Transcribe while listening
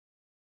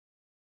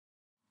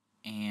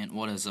And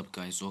what is up,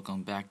 guys?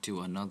 Welcome back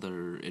to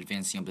another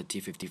advancing of the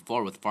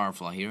T-54 with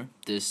Firefly here.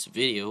 This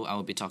video I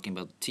will be talking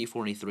about the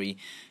T-43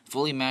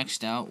 fully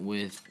maxed out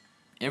with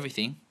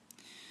everything.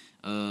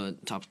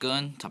 Top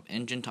gun, top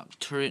engine, top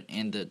turret,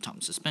 and the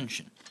top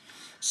suspension.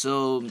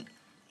 So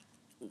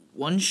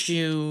once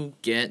you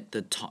get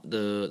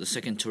the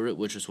second turret,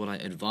 which is what I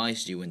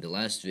advised you in the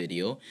last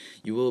video,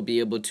 you will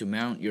be able to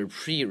mount your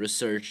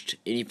pre-researched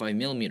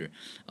 85mm.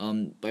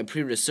 By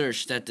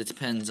pre-researched, that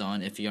depends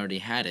on if you already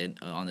had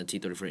it on the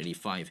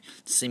T-34-85.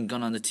 The same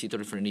gun on the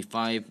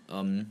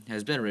T-34-85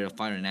 has better rate of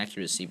fire and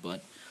accuracy,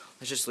 but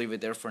let's just leave it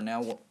there for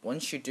now.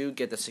 Once you do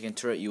get the second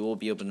turret, you will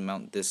be able to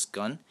mount this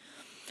gun.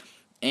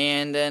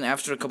 And then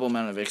after a couple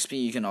amount of XP,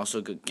 you can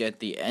also get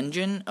the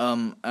engine.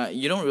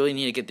 You don't really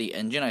need to get the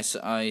engine.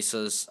 I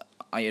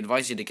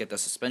advise you to get the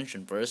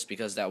suspension first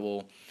because that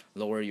will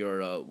lower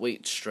your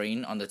weight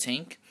strain on the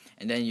tank.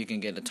 And then you can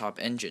get the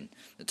top engine.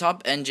 The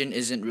top engine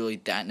isn't really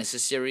that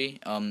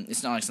necessary.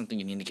 It's not like something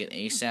you need to get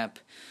ASAP.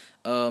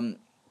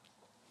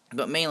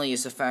 But mainly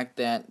it's the fact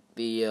that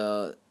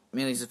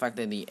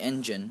the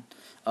engine,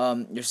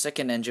 your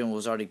second engine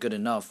was already good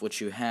enough,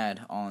 which you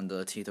had on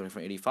the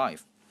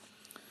T-34-85.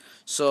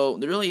 So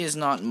there really is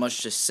not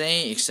much to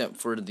say except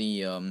for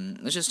the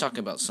let's just talk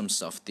about some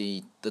stuff.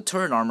 The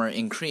turret armor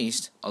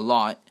increased a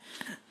lot.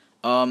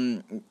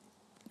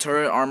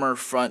 Turret armor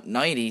front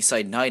 90,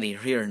 side 90,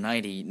 rear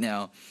 90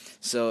 now.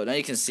 So now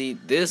you can see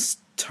this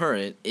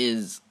turret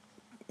is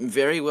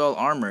very well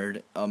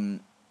armored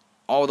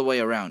all the way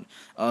around.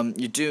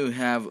 You do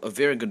have a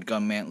very good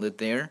gun mantlet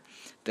there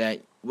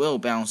that will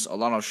bounce a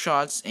lot of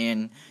shots,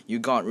 and you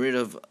got rid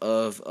of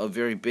a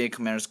very big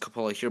commander's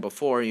cupola here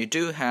before. You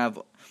do have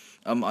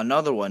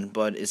another one,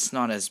 but it's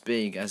not as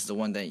big as the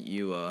one that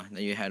you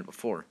had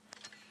before.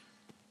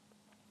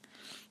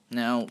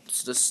 Now,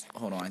 just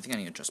hold on. I think I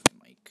need to adjust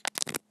my mic.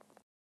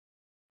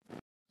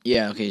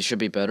 Yeah, okay, it should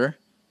be better.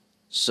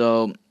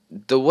 So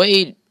the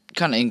weight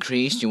kind of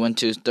increased. You went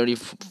to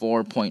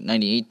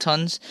 34.98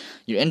 tons.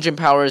 Your engine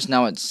power is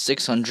now at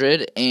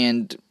 600,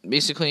 and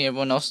basically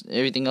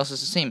everything else is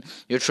the same.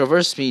 Your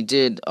traverse speed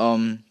did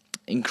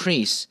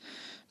increase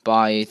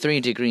by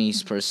 3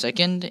 degrees per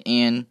second,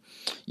 and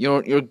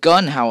your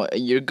gun,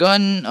 you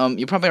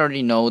probably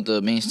already know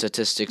the main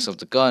statistics of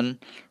the gun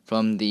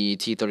from the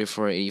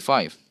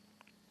T-34-85.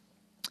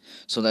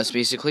 So that's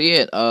basically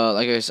it.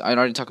 Like I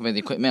already talked about the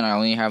equipment. I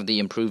only have the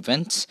improved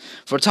vents.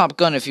 For Top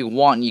Gun, if you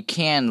want, you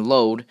can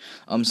load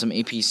some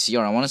APCR.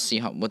 I want to see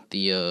what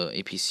the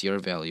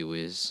APCR value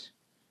is.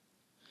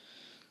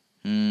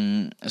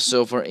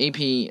 So for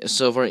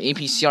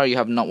APCR, you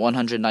have not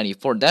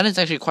 194. That is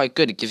actually quite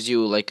good. It gives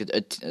you like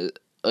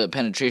a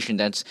penetration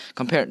that's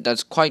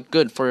quite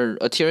good for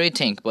a tier 8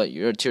 tank, but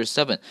you're a tier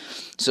 7.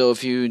 So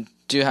if you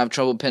do have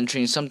trouble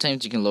penetrating,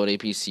 sometimes you can load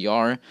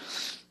APCR.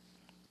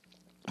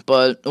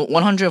 But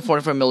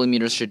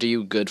 144mm should do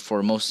you good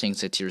for most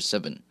tanks at tier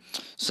 7.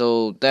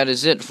 So that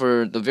is it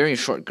for the very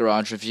short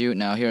garage review.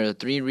 Now here are the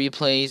 3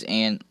 replays,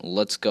 and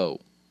let's go.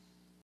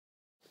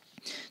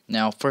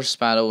 Now, first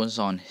battle was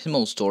on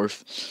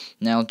Himmelsdorf.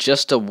 Now,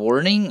 just a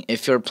warning,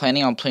 if you're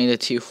planning on playing the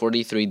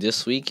T-43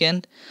 this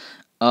weekend,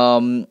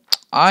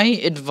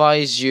 I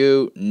advise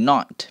you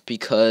not,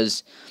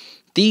 because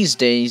these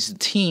days,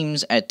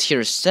 teams at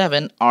tier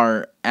 7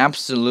 are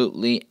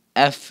absolutely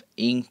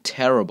effing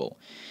terrible.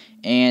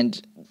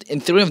 And in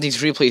 3 of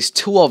these replays,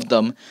 2 of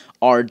them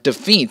are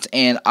defeats,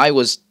 and I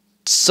was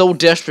so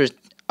desperate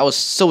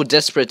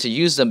to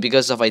use them,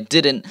 because if I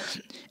didn't,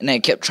 and I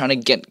kept trying to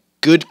get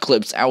good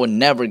clips, I would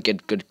never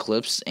get good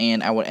clips,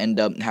 and I would end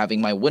up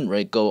having my win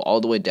rate go all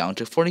the way down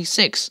to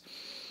 46.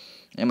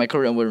 And my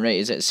current win rate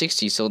is at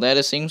 60, so that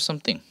is saying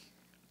something.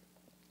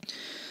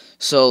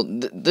 So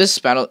this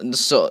battle,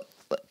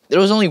 there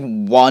was only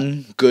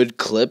one good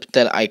clip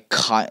that I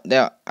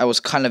was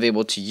kind of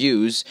able to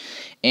use,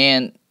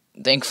 and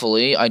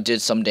thankfully I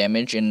did some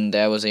damage, and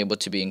that was able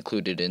to be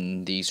included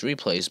in these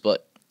replays.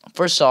 But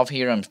first off,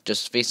 here I'm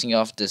just facing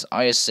off this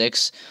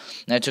IS-6,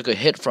 and I took a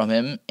hit from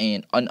him,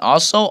 and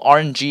also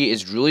RNG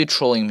is really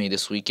trolling me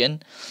this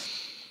weekend.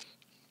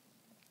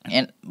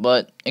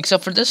 But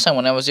except for this time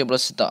when I was able to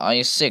set the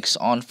IS-6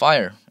 on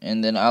fire,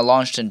 and then I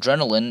launched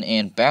Adrenaline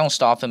and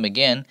bounced off him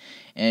again,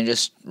 and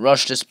just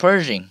rushed this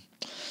purging.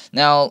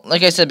 Now,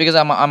 like I said, because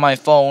I'm on my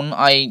phone,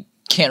 I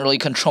can't really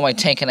control my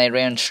tank, and I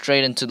ran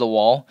straight into the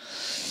wall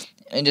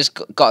and just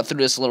got through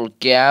this little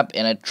gap,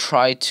 and I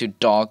tried to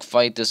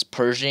dogfight this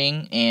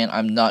Pershing, and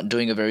I'm not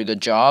doing a very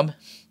good job.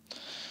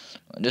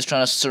 I'm just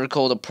trying to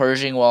circle the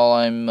Pershing while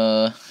I am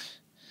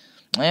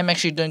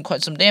actually doing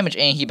quite some damage,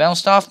 and he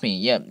bounced off me.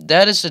 Yeah,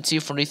 that is the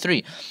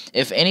T-43.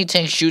 If any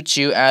tank shoots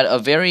you at a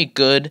very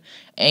good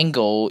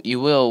angle, you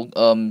will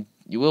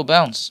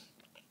bounce.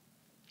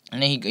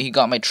 And then he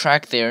got my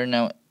track there.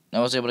 Now I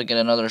was able to get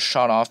another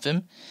shot off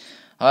him.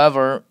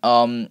 However,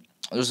 there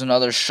was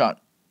another shot,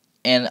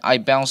 and I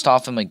bounced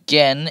off him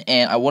again,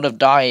 and I would have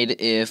died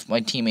if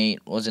my teammate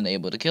wasn't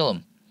able to kill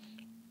him.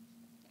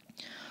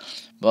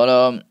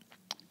 But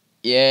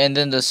Yeah, and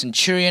then the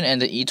Centurion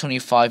and the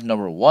E-25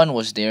 number 1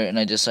 was there, and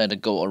I decided to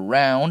go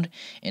around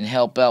and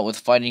help out with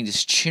fighting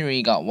this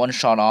Cheery. Got one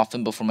shot off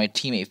him before my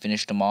teammate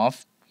finished him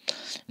off.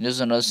 And there's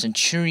another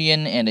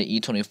Centurion and an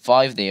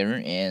E-25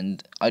 there,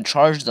 and I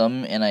charged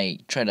them, and I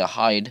tried to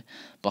hide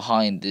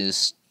behind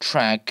this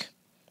track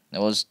that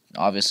was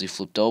obviously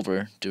flipped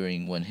over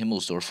during when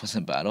Himmelsdorf was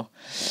in battle.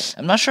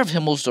 I'm not sure if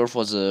Himmelsdorf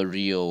was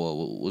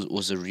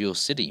a real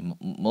city.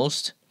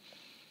 Most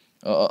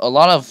a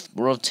lot of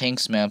World of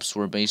Tanks maps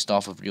were based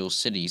off of real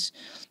cities.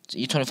 It's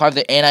E-25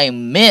 there, and I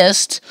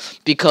missed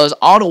because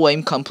auto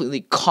aim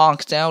completely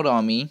conked out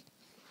on me.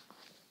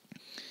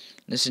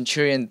 The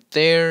Centurion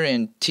there,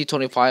 and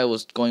T-25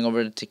 was going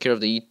over to take care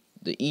of the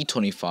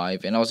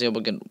E-25, and I was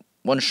able to get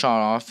one shot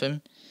off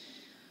him.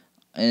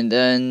 And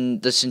then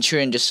the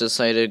Centurion just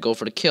decided to go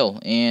for the kill,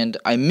 and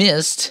I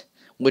missed,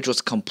 which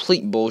was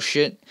complete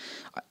bullshit.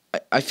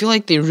 I feel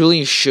like they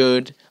really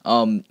should.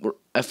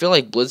 I feel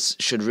like Blitz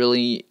should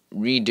really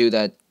redo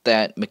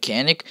that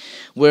mechanic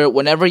where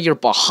whenever you're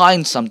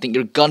behind something,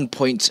 your gun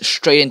points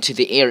straight into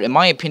the air. In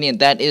my opinion,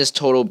 that is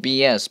total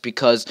BS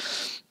because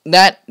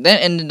that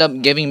ended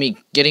up getting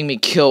me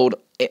killed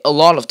a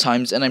lot of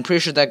times, and I'm pretty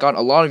sure that got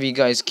a lot of you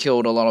guys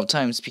killed a lot of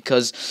times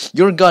because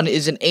your gun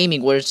isn't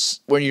aiming where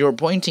you're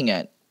pointing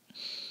at.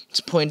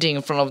 It's pointing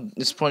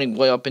it's pointing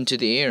way up into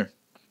the air.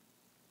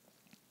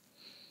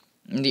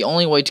 And the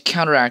only way to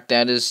counteract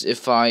that is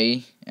if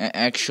I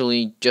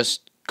actually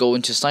just go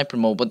into sniper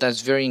mode, but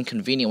that's very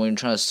inconvenient when you're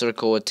trying to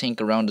circle a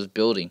tank around this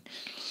building.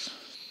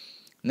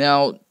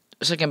 Now,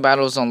 the second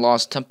battle is on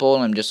Lost Temple,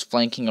 and I'm just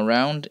flanking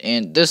around,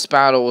 and this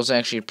battle was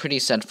actually pretty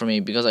set for me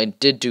because I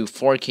did do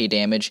 4k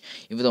damage,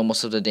 even though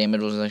most of the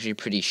damage was actually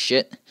pretty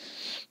shit.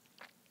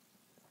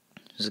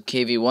 There's a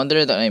KV-1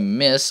 there that I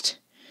missed,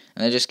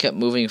 and I just kept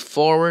moving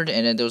forward,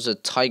 and then there was a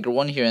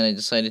Tiger-1 here, and I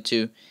decided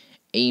to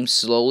aim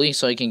slowly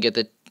so I can get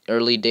the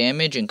early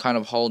damage and kind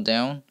of hold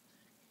down.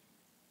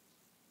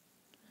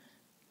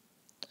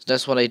 So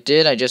that's what I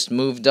did. I just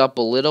moved up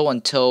a little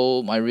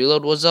until my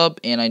reload was up,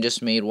 and I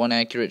just made one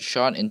accurate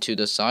shot into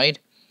the side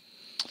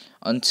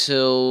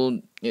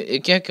until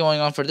it kept going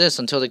on for this,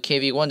 until the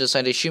KV-1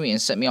 decided to shoot me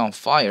and set me on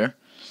fire.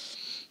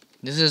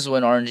 This is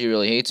when RNG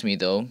really hates me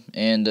though,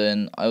 and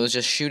then I was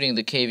just shooting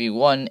the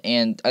KV-1,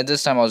 and at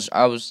this time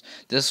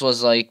this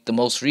was like the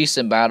most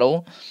recent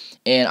battle,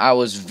 and I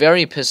was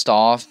very pissed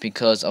off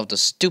because of the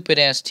stupid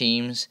ass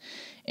teams,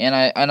 and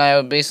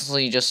I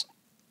basically just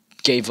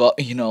gave up.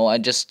 I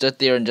just stood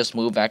there and just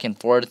moved back and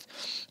forth,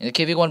 and the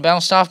KV-1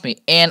 bounced off me,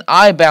 and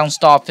I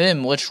bounced off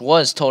him, which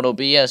was total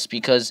BS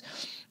because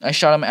I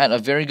shot him at a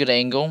very good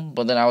angle,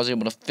 but then I was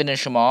able to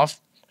finish him off.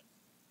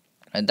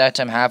 At that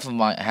time, half of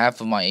my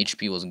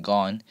HP was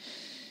gone,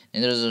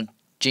 and there's a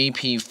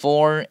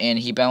JP4, and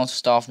he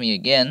bounced off me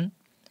again,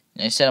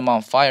 and I set him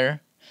on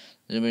fire.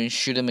 Then we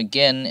shoot him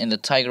again, and the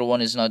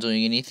Tiger-1 is not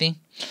doing anything,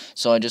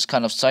 so I just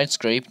kind of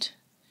side-scraped,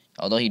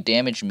 although he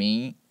damaged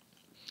me,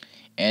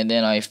 and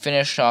then I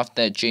finished off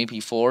that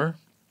JP4,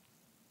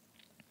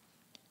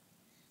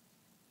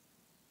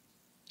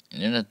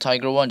 and then the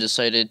Tiger-1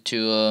 decided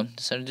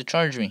to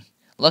charge me.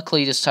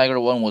 Luckily, this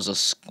Tiger-1 was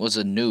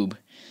a noob.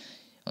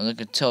 As I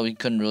could tell, he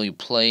couldn't really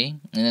play,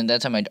 and then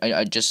that time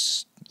I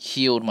just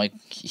healed my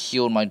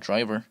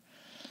driver.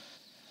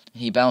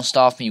 He bounced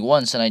off me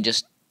once, and I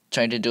just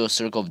tried to do a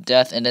circle of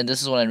death, and then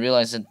this is when I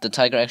realized that the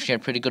Tiger actually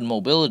had pretty good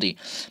mobility.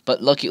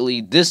 But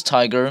luckily, this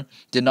Tiger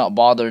did not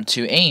bother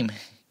to aim.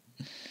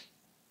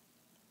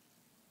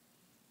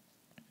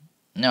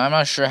 Now, I'm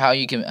not sure how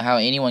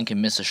anyone can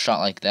miss a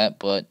shot like that,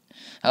 but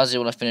I was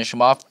able to finish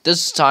him off.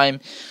 This time,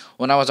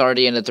 when I was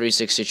already in a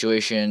 3-6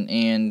 situation,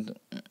 and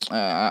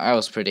I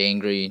was pretty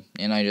angry,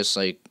 and I just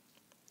like,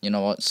 you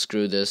know what,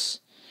 screw this.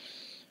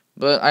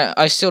 But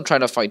I still tried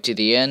to fight to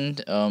the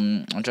end.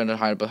 I'm trying to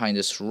hide behind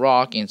this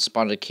rock and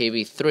spotted a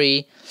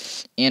KV-3,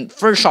 and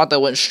first shot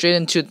that went straight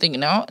into the thing.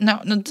 Now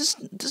this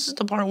is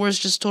the part where it's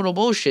just total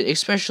bullshit,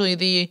 especially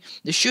the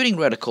shooting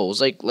reticles.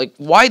 Like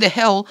why the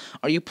hell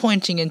are you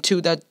pointing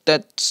into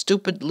that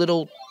stupid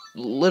little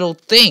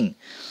thing?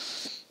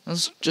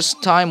 It's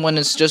just time when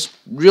it's just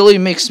really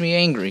makes me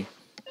angry.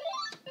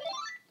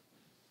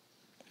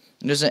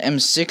 There's an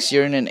M6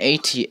 here and an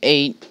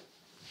AT8.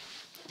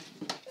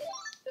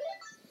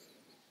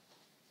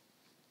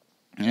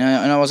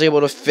 And I was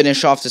able to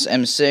finish off this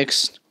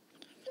M6.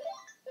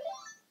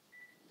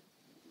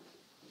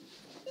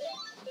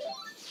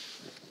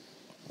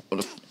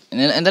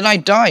 And then I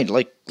died.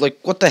 Like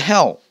what the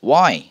hell?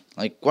 Why?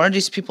 Like, why are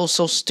these people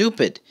so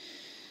stupid?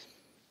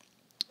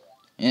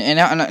 And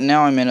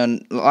now I'm in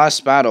a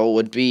last battle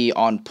would be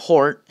on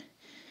port.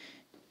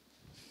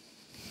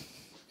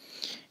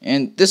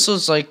 And this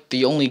was like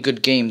the only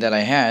good game that I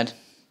had.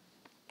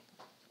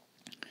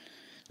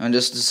 I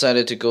just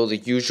decided to go the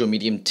usual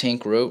medium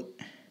tank route,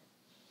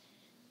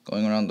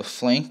 going around the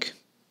flank.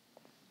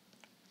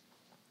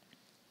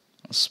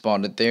 I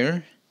spotted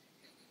there.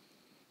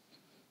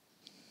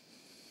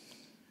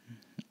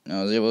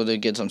 I was able to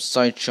get some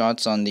side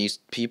shots on these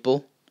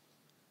people.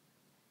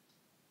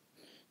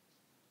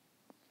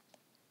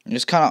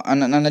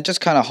 And I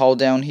just kind of hauled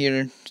down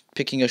here,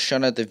 picking a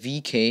shot at the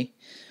VK.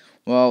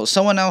 Well,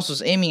 someone else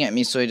was aiming at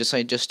me, so I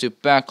decided just to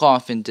back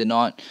off and did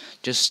not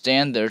just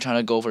stand there trying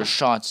to go for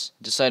shots.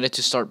 Decided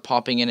to start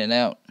popping in and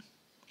out.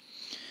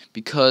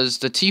 Because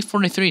the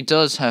T-43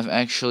 does have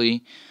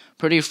actually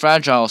pretty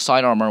fragile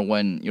side armor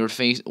when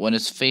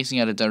it's facing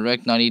at a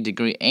direct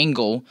 90-degree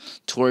angle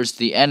towards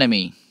the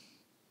enemy.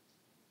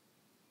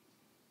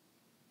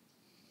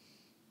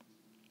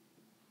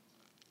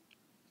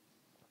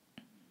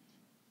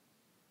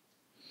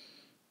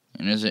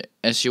 And there's a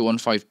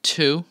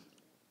SU-152.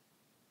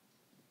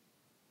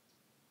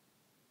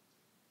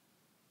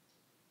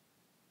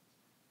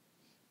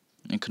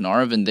 And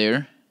Carnarvon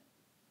there.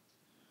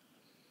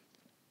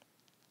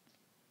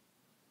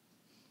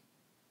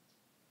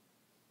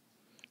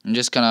 I'm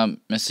just kind of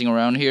messing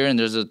around here, and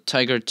there's a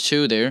Tiger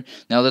 2 there.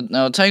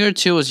 Now Tiger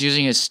 2 was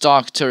using his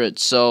stock turret,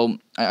 so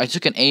I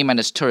took an aim at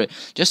his turret.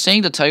 Just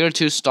saying, the Tiger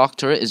 2 stock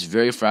turret is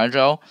very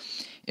fragile.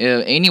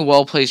 Any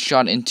well-placed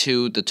shot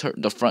into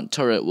the front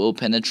turret will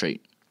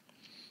penetrate.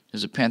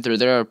 There's a Panther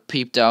there. I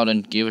peeped out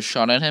and gave a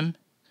shot at him.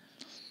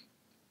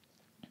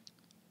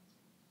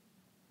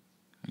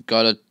 I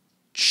got a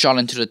shot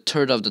into the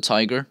turret of the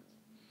Tiger.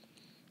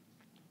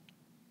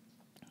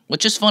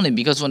 Which is funny,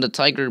 because when the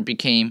Tiger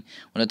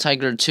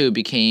 2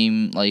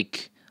 became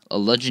like a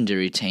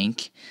legendary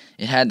tank,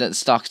 it had that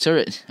stock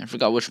turret. I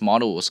forgot which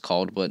model it was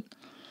called, but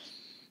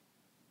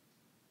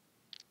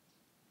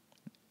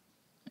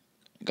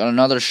got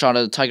another shot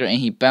at the Tiger and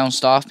he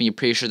bounced off me.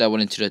 Pretty sure that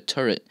went into the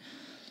turret.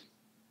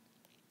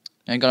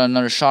 I got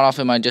another shot off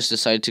him. I just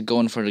decided to go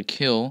in for the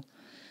kill.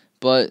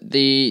 But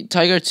the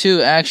Tiger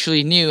 2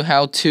 actually knew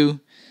how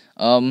to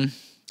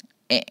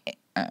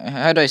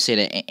how do I say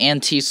that?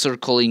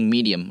 Anti-circling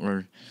medium,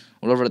 or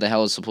whatever the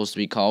hell it's supposed to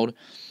be called.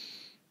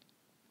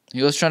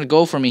 He was trying to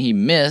go for me, he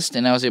missed,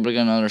 and I was able to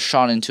get another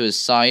shot into his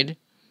side.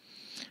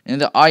 And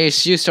the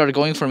ISU started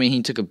going for me,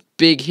 he took a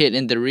big hit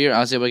in the rear. I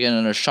was able to get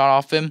another shot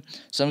off him.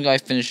 Some guy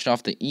finished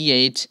off the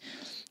E8,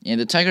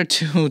 and the Tiger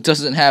 2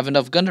 doesn't have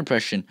enough gun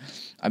depression.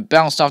 I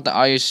bounced off the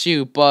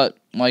ISU, but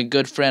my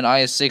good friend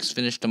IS-6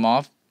 finished him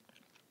off.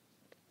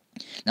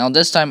 Now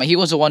this time, he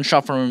was a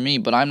one-shot from me,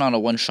 but I'm not a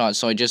one-shot,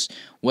 so I just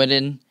went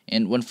in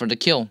and went for the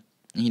kill.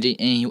 And he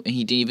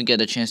didn't even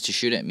get a chance to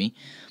shoot at me.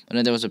 But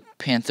then there was a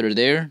Panther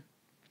there.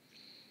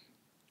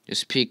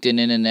 Just peeked in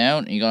and out,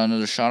 and he got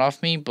another shot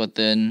off me, but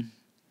then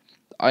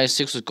the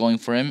IS-6 was going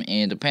for him,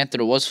 and the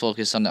Panther was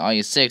focused on the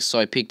IS-6, so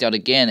I peeked out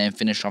again and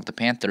finished off the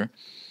Panther.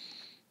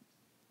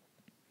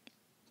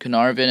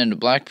 Carnarvon and the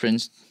Black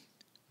Prince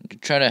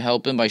tried to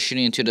help him by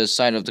shooting into the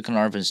side of the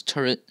Carnarvon's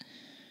turret.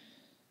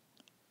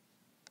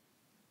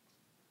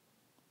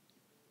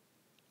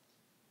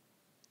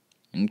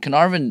 And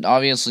Carnarvon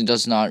obviously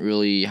does not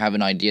really have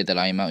an idea that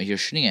I am out here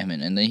shooting at him,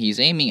 and then he's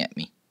aiming at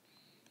me.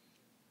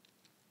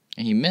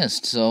 And he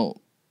missed,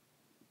 so...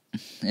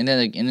 And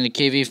then the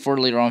KV-4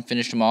 later on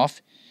finished him off.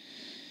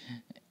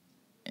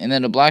 And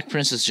then the Black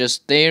Prince is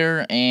just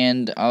there,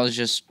 and I was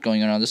just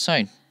going around the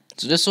side.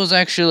 So this was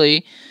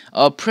actually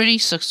a pretty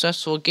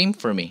successful game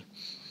for me.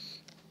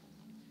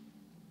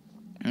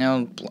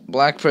 Now,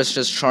 Black Prince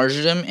just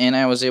charged him, and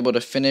I was able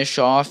to finish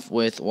off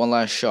with one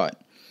last shot.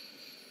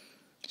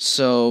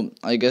 So,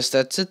 I guess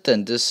that's it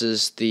then. This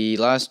is the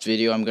last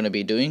video I'm going to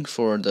be doing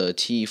for the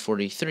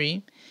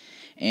T-43.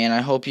 And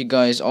I hope you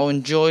guys all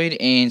enjoyed,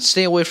 and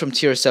stay away from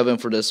Tier 7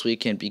 for this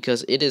weekend,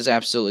 because it is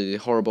absolutely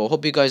horrible.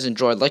 Hope you guys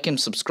enjoyed. Like and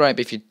subscribe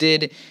if you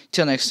did.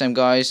 Till next time,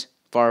 guys.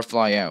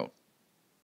 Firefly out.